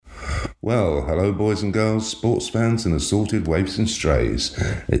Well, hello boys and girls, sports fans and assorted waifs and strays.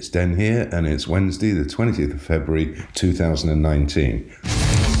 It's Den here and it's Wednesday the 20th of February 2019.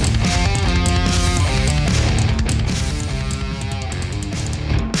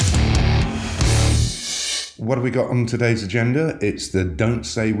 What have we got on today's agenda? It's the Don't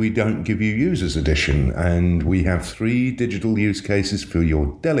Say We Don't Give You Users edition, and we have 3 digital use cases for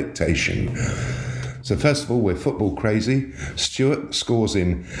your delectation. So first of all, we're football crazy. Stuart scores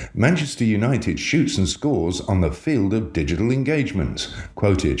in Manchester United shoots and scores on the field of digital engagement.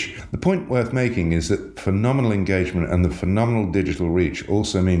 Quotage. The point worth making is that phenomenal engagement and the phenomenal digital reach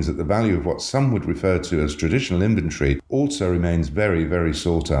also means that the value of what some would refer to as traditional inventory also remains very, very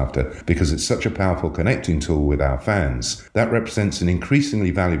sought after because it's such a powerful connecting tool with our fans. That represents an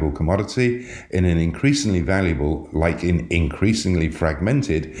increasingly valuable commodity in an increasingly valuable, like in increasingly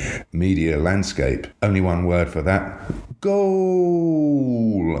fragmented, media landscape. Only one word for that.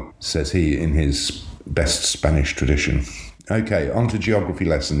 Goal, says he in his best Spanish tradition. Okay, on to geography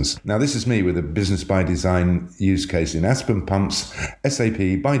lessons. Now this is me with a Business by Design use case in Aspen Pumps, SAP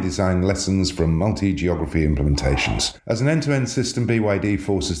ByDesign lessons from multi-geography implementations. As an end-to-end system, BYD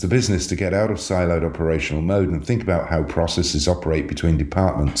forces the business to get out of siloed operational mode and think about how processes operate between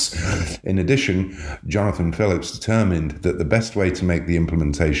departments. In addition, Jonathan Phillips determined that the best way to make the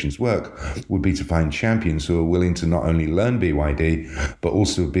implementations work would be to find champions who are willing to not only learn BYD, but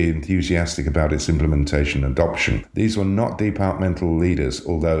also be enthusiastic about its implementation and adoption. These were not departmental leaders,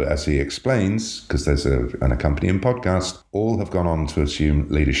 although, as he explains, because there's an accompanying podcast, all have gone on to assume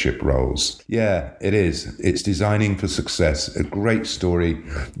leadership roles. Yeah, it is. It's designing for success. A great story.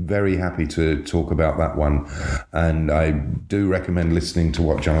 Very happy to talk about that one. And I do recommend listening to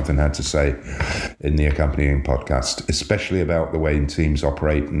what Jonathan had to say in the accompanying podcast, especially about the way teams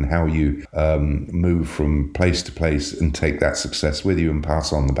operate and how you move from place to place and take that success with you and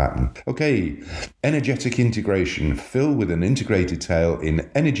pass on the baton. Okay, energetic integration. Phil with an integrated tail in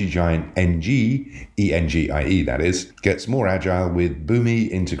energy giant NG, ENGIE that is, gets more agile with Boomi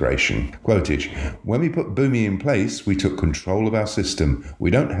integration. Quotage, when we put Boomi in place, we took control of our system.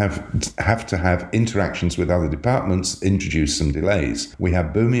 We don't have to have interactions with other departments, introduce some delays. We have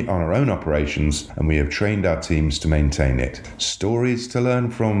Boomi on our own operations and we have trained our teams to maintain it. Stories to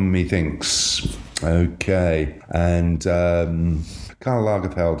learn from, methinks. Okay, and Karl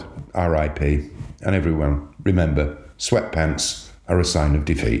Lagerfeld, RIP, and everyone, remember, sweatpants are a sign of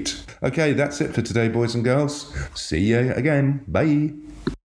defeat. Okay, that's it for today, boys and girls. See you again. Bye.